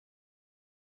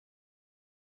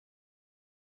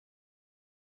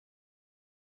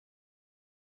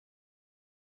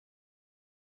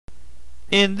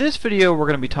In this video, we're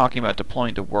going to be talking about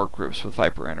deploying to workgroups with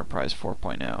VIPRE Enterprise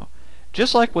 4.0.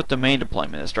 Just like with domain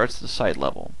deployment, it starts at the site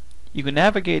level. You can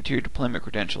navigate to your deployment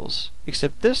credentials,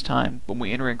 except this time, when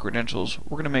we enter in credentials,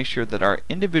 we're going to make sure that our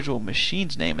individual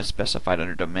machine's name is specified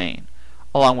under domain,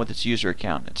 along with its user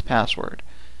account and its password.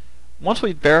 Once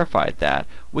we've verified that,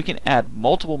 we can add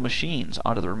multiple machines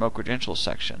onto the remote credentials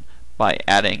section by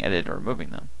adding, editing, or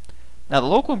removing them. Now, the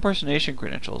local impersonation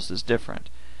credentials is different.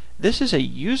 This is a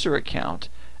user account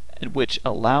which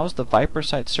allows the VIPRE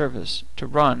site service to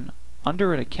run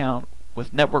under an account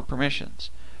with network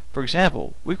permissions. For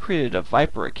example, we created a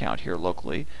VIPRE account here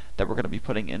locally that we're going to be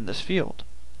putting in this field.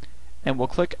 And we'll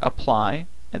click Apply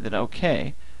and then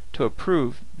OK to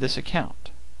approve this account.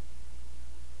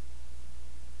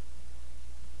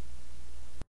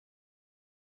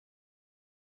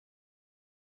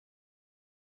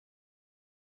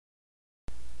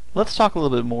 Let's talk a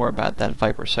little bit more about that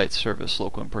VIPRE site service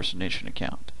local impersonation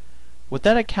account. What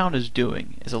that account is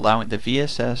doing is allowing the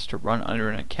VSS to run under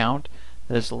an account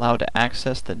that is allowed to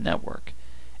access the network.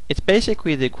 It's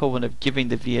basically the equivalent of giving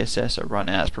the VSS a run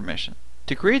as permission.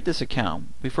 To create this account,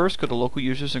 we first go to Local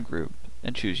Users and Group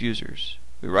and choose Users.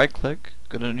 We right-click,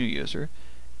 go to New User,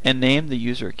 and name the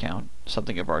user account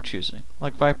something of our choosing,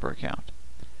 like VIPRE account.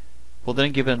 We'll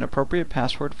then give it an appropriate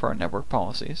password for our network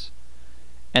policies,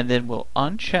 and then we'll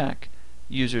uncheck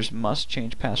users must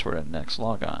change password at next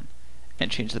logon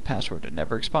and change the password to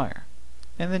never expire,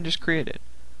 and then just create it.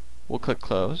 We'll click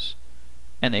close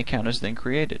and the account is then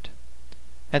created.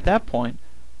 At that point,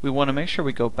 we want to make sure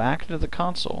we go back into the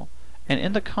console, and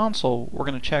in the console we're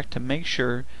going to check to make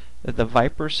sure that the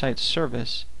VIPRE site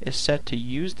service is set to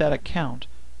use that account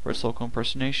for its local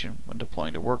impersonation when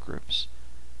deploying to workgroups.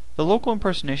 The local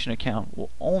impersonation account will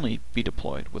only be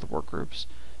deployed with workgroups,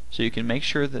 so you can make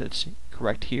sure that it's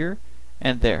correct here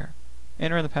and there.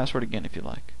 Enter in the password again if you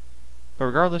like. But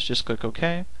regardless, just click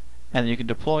OK, and then you can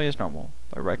deploy as normal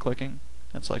by right-clicking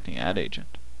and selecting Add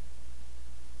Agent.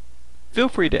 Feel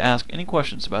free to ask any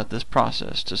questions about this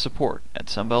process to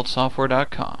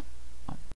support@sunbeltsoftware.com.